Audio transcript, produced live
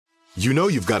You know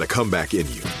you've got a comeback in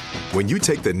you. When you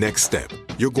take the next step,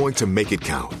 you're going to make it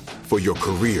count for your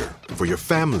career, for your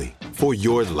family, for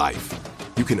your life.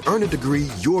 You can earn a degree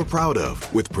you're proud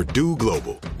of with Purdue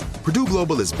Global. Purdue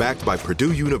Global is backed by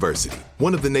Purdue University,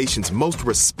 one of the nation's most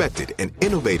respected and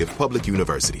innovative public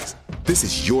universities. This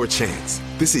is your chance.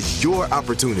 This is your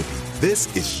opportunity.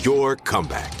 This is your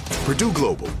comeback. Purdue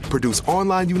Global, Purdue's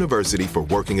online university for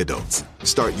working adults.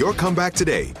 Start your comeback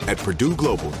today at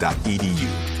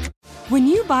purdueglobal.edu. When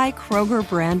you buy Kroger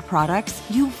brand products,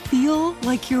 you feel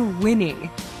like you're winning.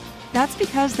 That's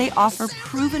because they offer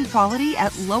proven quality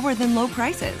at lower than low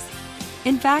prices.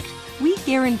 In fact, we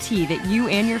guarantee that you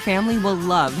and your family will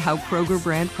love how Kroger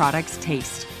brand products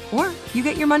taste, or you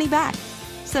get your money back.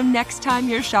 So next time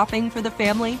you're shopping for the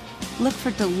family, look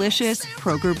for delicious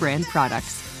Kroger brand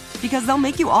products, because they'll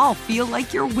make you all feel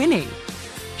like you're winning.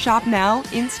 Shop now,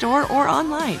 in-store, or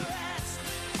online.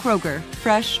 Kroger,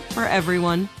 fresh for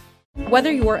everyone.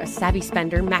 Whether you're a savvy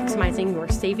spender maximizing your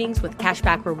savings with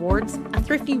cashback rewards, a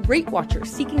thrifty rate watcher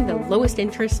seeking the lowest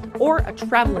interest, or a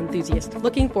travel enthusiast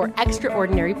looking for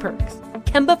extraordinary perks,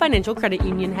 Kemba Financial Credit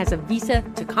Union has a visa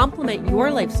to complement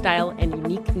your lifestyle and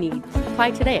unique needs.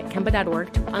 Apply today at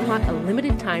Kemba.org to unlock a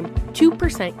limited time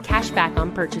 2% cash back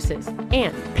on purchases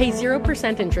and pay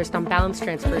 0% interest on balance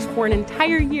transfers for an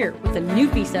entire year with a new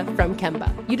visa from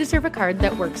Kemba. You deserve a card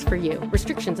that works for you.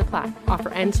 Restrictions apply. Offer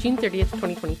ends June 30th,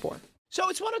 2024. So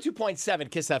it's 102.7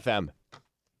 KISS FM,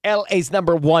 LA's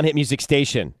 #1 hit music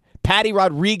station. Patty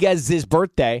Rodriguez's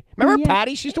birthday. Remember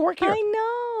Patty? She used to work here. I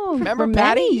know. Remember for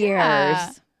Patty? Many years.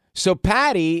 Yeah. So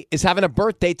Patty is having a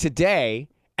birthday today,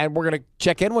 and we're going to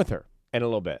check in with her in a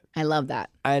little bit I love that.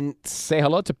 and say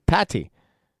hello to Patty.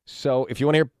 So if you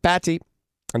want to hear Patty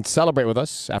and celebrate with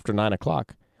us after 9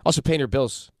 o'clock, also paying your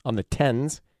bills on the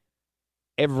 10s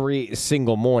every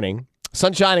single morning.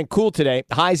 Sunshine and cool today.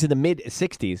 Highs in the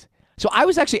mid-60s. So I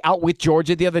was actually out with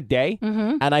Georgia the other day,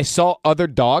 and I saw other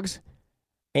dogs,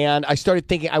 and I started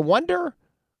thinking, I wonder,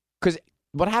 because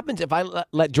what happens if I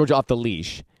let Georgia off the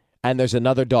leash and there's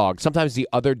another dog? Sometimes the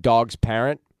other dog's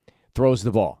parent throws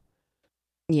the ball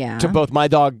Yeah. to both my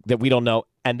dog that we don't know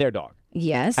and their dog.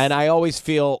 Yes. And I always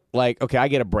feel like, okay, I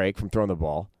get a break from throwing the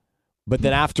ball, but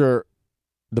then after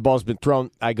the ball's been thrown,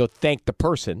 I go thank the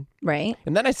person. Right.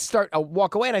 And then I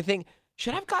walk away and I think,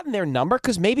 should I have gotten their number?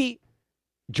 Because maybe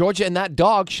Georgia and that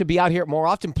dog should be out here more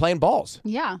often playing balls.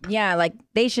 Yeah. Yeah, like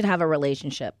they should have a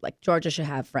relationship. Like Georgia should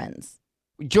have friends.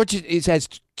 Georgia has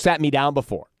sat me down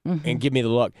before and give me the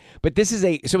look. But this is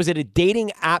so is it a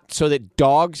dating app so that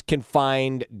dogs can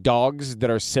find dogs that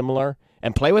are similar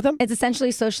and play with them? It's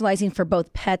essentially socializing for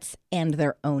both pets and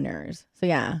their owners. So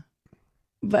yeah.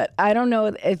 But I don't know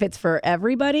if it's for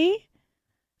everybody.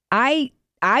 I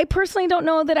personally don't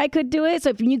know that I could do it.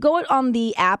 So if you go on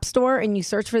the App Store and you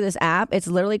search for this app, it's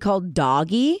literally called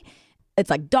Doggy. It's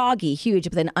like Doggy, huge,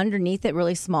 but then underneath it,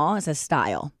 really small, it says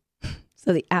Style.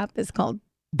 So the app is called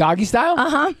Doggy style?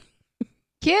 Uh-huh.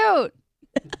 Cute.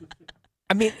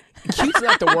 I mean, cute's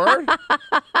not the word.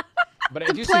 But I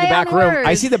do see the play back on room. I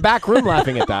words. see the back room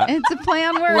laughing at that. It's a play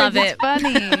on words. Love It's it.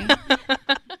 funny.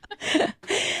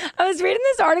 I was reading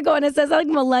this article and it says like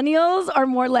millennials are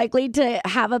more likely to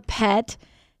have a pet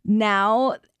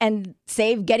now and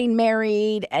save getting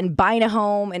married and buying a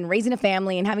home and raising a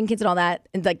family and having kids and all that.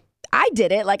 And like I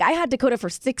did it. Like I had Dakota for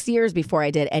 6 years before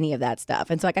I did any of that stuff.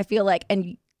 And so like I feel like,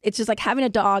 and it's just like having a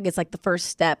dog is like the first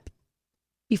step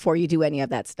before you do any of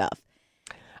that stuff.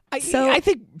 I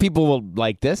think people will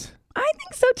like this. I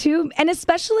think so too. And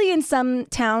especially in some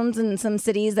towns and some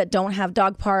cities that don't have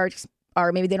dog parks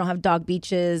or maybe they don't have dog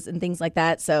beaches and things like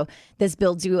that. So this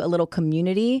builds you a little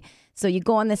community. So you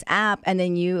go on this app and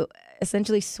then you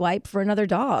essentially swipe for another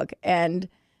dog and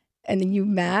then you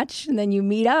match and then you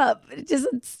meet up.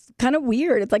 It's kind of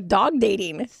weird. It's like dog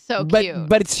dating. So cute.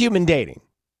 But it's human dating.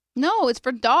 No, it's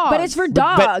for dogs. But it's for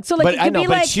dogs. So like but it I could know, be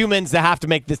but like it's humans that have to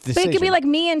make this but decision. it could be like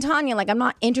me and Tanya. Like I'm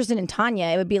not interested in Tanya.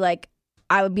 It would be like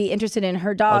I would be interested in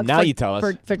her dog now for, you tell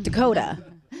us. for Dakota.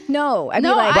 No, I'd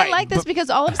No, be like I like this because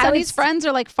all of Sunny's friends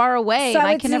are like far away So and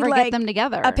I would can see, never like, get them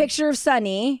together. a picture of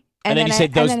Sunny. and then you say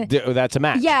that's a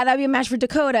match. Yeah, that'd be a match for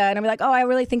Dakota. And I'd be like, oh, I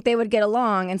really think they would get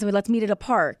along. And so let's meet at a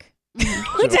park.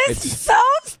 Which is so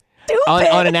stupid.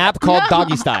 On an app called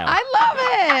Doggy Style. I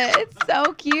love it. It's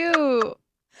so cute.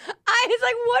 I was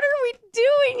like, what are we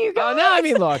doing, you guys? Oh, no, I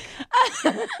mean, look.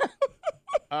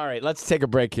 All right, let's take a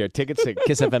break here. Tickets to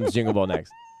Kiss FM's Jingle Ball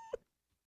next.